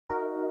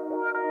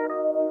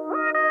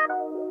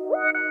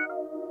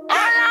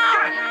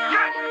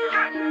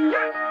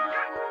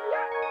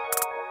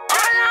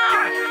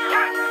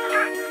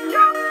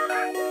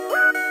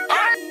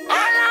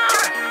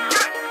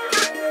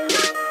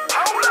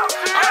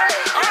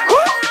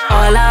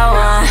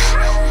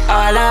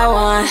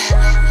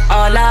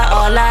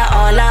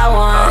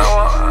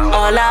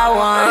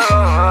want,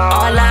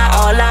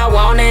 all I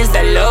want is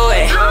the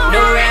Louis.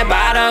 New red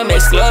bottom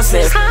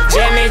exclusive.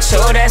 Jimmy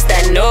Choo, that's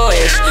that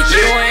noise.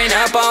 You ain't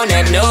up on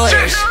that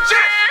noise.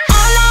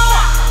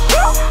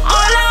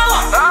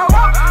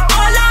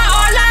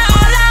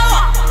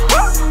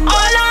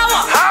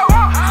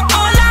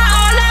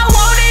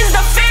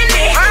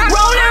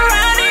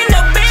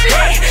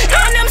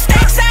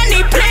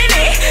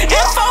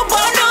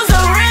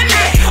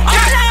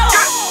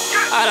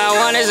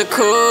 Is a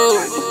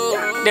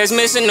coupe that's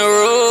missing the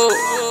roof.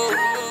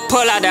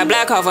 Pull out that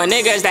black car for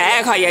niggas that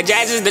act hard, your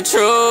jazz is the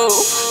truth.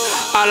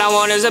 All I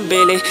want is a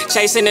Billy,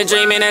 chasing a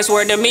dream and that's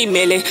word to me,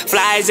 Millie.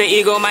 Fly as an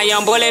eagle, my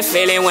young bullet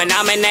feeling. When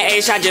I'm in the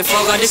H, I just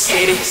fuck up the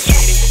city.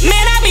 Man,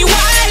 I be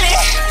wildin',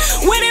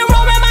 with it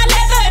rolling my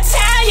leather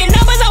Italian.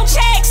 Numbers on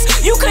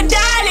checks, you could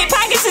dial it.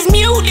 Pockets is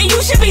mute, and you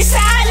should be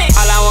silent.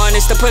 All I want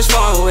is to push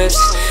foreign whips.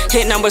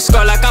 Hit numbers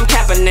score like I'm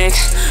Kaepernick.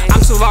 I'm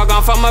too far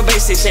gone from a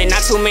basic shit.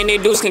 Not too many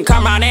dudes can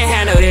come around and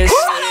handle this.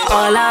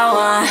 All I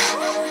want,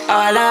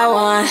 all I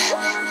want,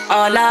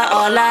 all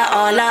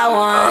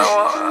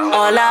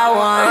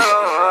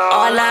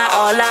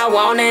I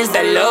want is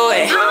the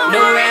Louis.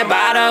 New red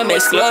bottom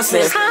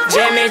exclusive.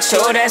 Jimmy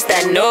Choo, that's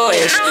that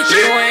noise.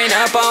 You ain't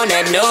up on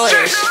that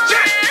noise.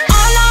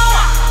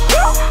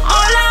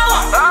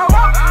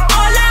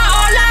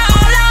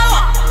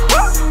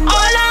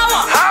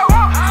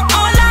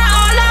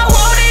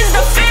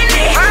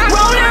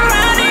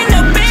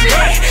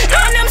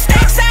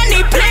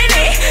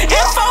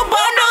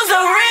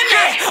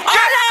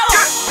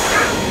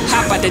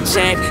 The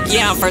jet,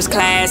 yeah, I'm first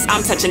class,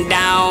 I'm touching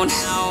down.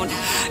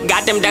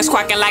 Got them ducks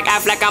quacking like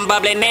Affleck, I'm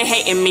bubbling, they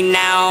hating me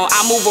now.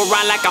 I move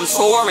around like I'm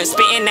soaring,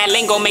 spitting that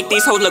lingo make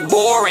these hoes look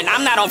boring.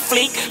 I'm not on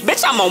fleek,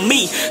 bitch, I'm on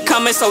me.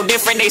 Coming so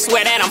different, they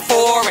swear that I'm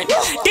foreign.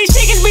 These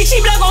chickens be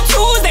cheap like on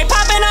Tuesday,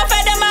 popping off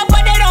at them out,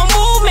 but they don't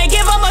move me.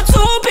 Give them a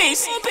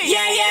two-piece,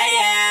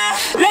 yeah.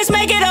 Let's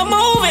make it a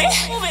movie.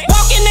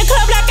 Walk in the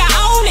club like I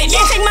own it,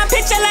 yeah, take my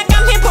picture like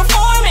I'm here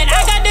performing.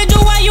 I got to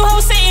do while you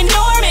hoes sitting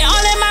dormant.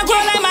 All in my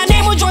grill like my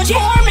name was George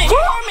Foreman.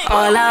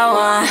 All I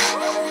want,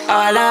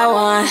 all I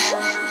want,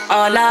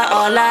 all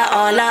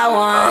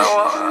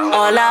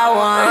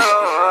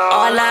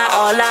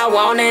I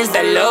want is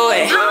the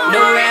Louis.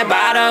 New red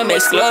bottom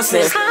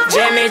exclusive.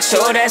 Jimmy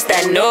Choo, that's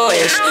that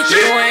noise.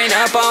 You ain't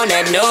up on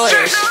that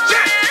noise.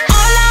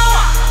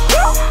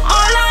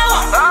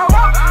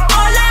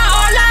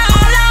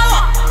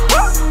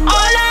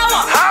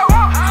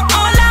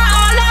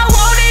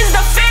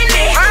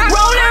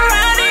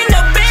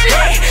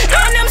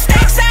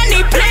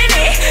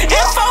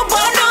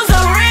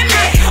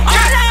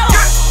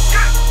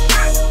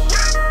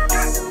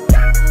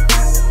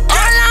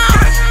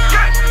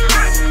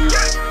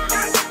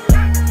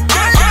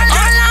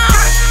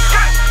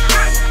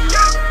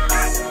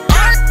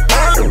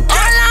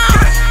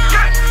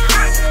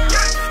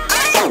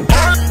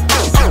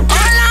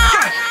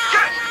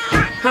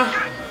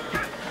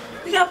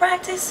 We got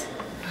practice?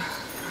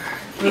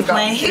 We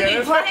playing?